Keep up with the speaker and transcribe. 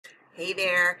Hey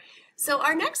there. So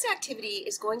our next activity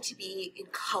is going to be in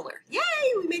color. Yay,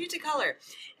 we made it to color.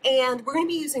 And we're going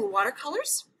to be using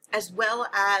watercolors as well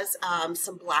as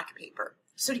some black paper.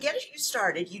 So to get you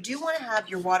started, you do want to have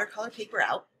your watercolor paper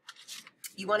out.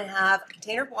 You want to have a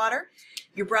container of water,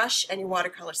 your brush, and your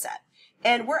watercolor set.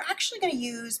 And we're actually going to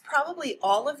use probably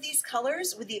all of these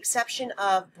colors with the exception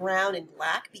of brown and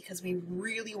black because we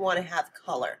really want to have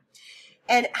color.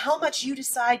 And how much you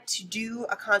decide to do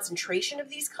a concentration of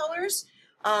these colors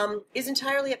is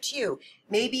entirely up to you.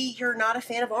 Maybe you're not a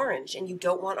fan of orange and you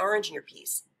don't want orange in your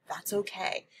piece. That's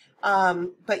okay.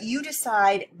 But you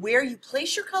decide where you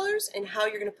place your colors and how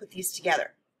you're going to put these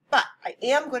together. But I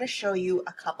am going to show you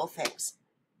a couple things.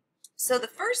 So the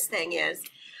first thing is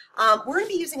we're going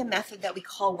to be using a method that we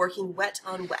call working wet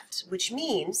on wet, which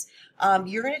means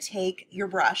you're going to take your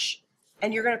brush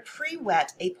and you're going to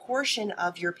pre-wet a portion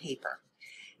of your paper.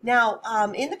 Now,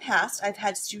 in the past, I've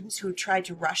had students who have tried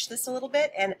to rush this a little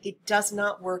bit, and it does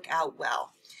not work out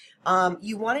well.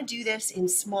 You want to do this in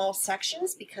small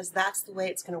sections because that's the way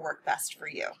it's going to work best for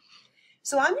you.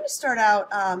 So I'm going to start out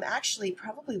actually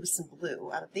probably with some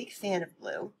blue. I'm a big fan of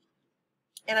blue,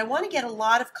 and I want to get a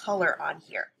lot of color on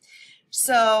here.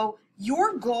 So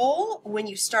your goal when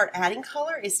you start adding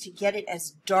color is to get it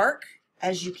as dark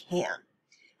as you can,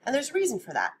 and there's a reason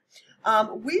for that.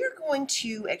 We're going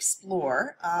to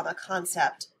explore the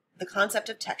concept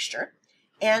of texture,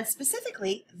 and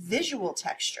specifically visual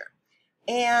texture.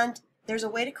 And there's a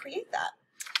way to create that.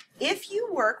 If you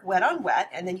work wet on wet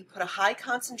and then you put a high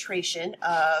concentration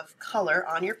of color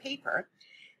on your paper,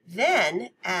 then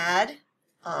add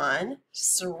on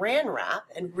Saran wrap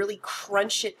and really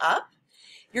crunch it up,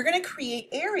 you're going to create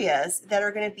areas that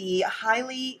are going to be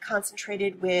highly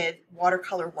concentrated with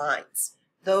watercolor lines.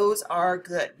 Those are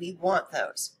good. We want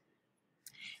those.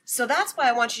 So that's why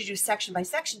I want you to do section by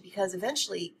section, because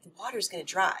eventually the water is going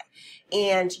to dry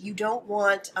and you don't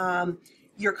want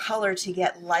your color to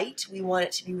get light. We want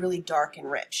it to be really dark and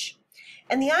rich.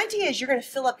 And the idea is you're going to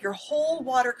fill up your whole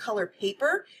watercolor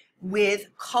paper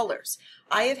with colors.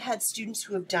 I have had students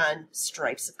who have done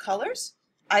stripes of colors.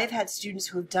 I have had students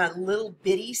who have done little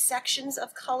bitty sections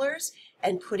of colors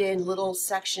and put in little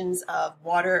sections of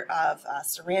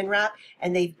Saran wrap,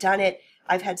 and they've done it.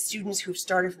 I've had students who've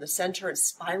started from the center and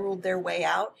spiraled their way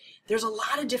out. There's a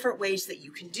lot of different ways that you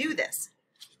can do this.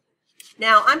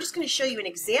 Now, I'm just going to show you an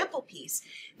example piece.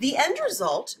 The end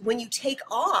result, when you take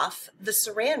off the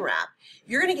Saran wrap,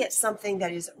 you're going to get something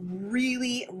that is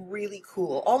really, really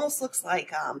cool. Almost looks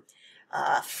like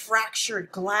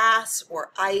fractured glass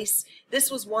or ice. This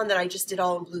was one that I just did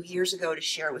all in blue years ago to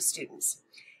share with students.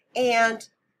 And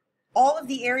all of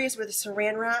the areas where the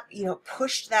Saran wrap,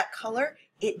 pushed that color,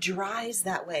 it dries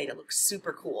that way and it looks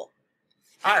super cool.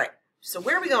 All right, so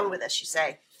where are we going with this, you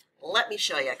say? Let me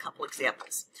show you a couple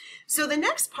examples. So the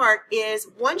next part is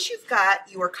once you've got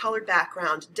your colored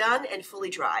background done and fully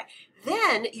dry,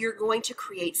 then you're going to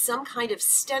create some kind of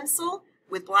stencil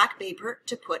with black paper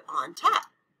to put on top.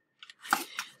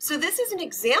 So this is an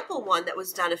example one that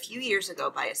was done a few years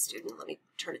ago by a student. Let me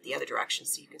turn it the other direction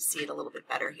so you can see it a little bit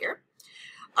better here.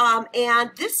 And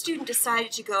this student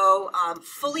decided to go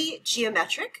fully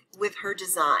geometric with her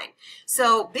design.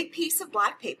 So big piece of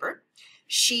black paper.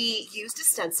 She used a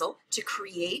stencil to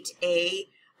create a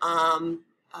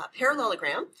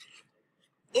parallelogram,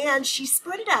 and she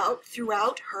spread it out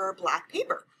throughout her black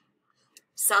paper.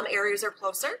 Some areas are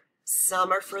closer,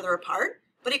 some are further apart,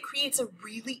 but it creates a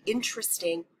really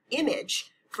interesting image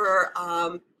for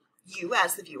you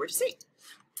as the viewer to see.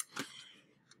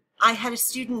 I had a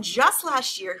student just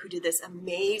last year who did this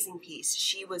amazing piece.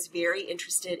 She was very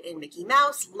interested in Mickey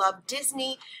Mouse, loved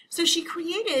Disney, so she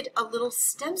created a little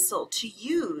stencil to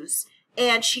use,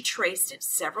 and she traced it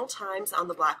several times on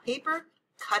the black paper,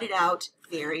 cut it out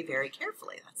very, very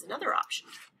carefully. That's another option.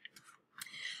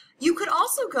 You could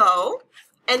also go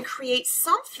and create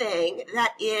something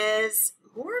that is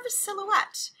more of a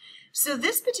silhouette. So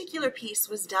this particular piece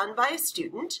was done by a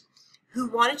student who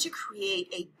wanted to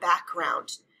create a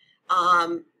background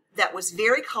that was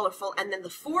very colorful, and then the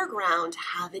foreground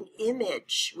have an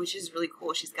image, which is really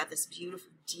cool. She's got this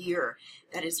beautiful deer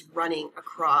that is running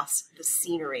across the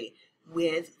scenery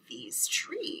with these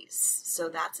trees. So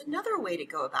that's another way to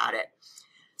go about it.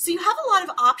 So you have a lot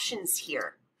of options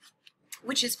here,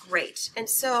 which is great. And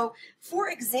so, for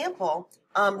example,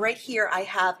 right here I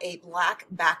have a black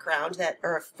background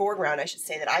or a foreground, I should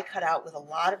say, that I cut out with a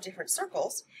lot of different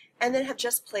circles and then have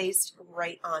just placed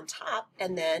right on top,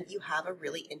 and then you have a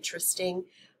really interesting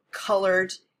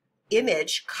colored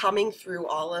image coming through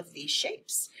all of these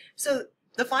shapes. So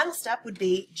the final step would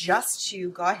be just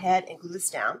to go ahead and glue this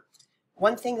down.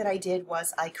 one thing that I did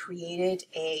was I created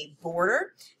a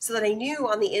border so that I knew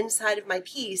on the inside of my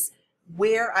piece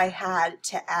where I had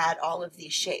to add all of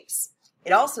these shapes.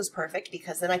 It also is perfect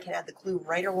because then I can add the glue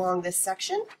right along this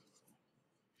section,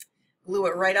 glue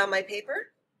it right on my paper,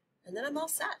 and then I'm all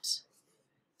set.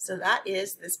 So that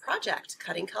is this project,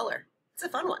 cutting color. It's a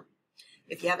fun one.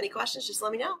 If you have any questions, just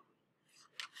let me know.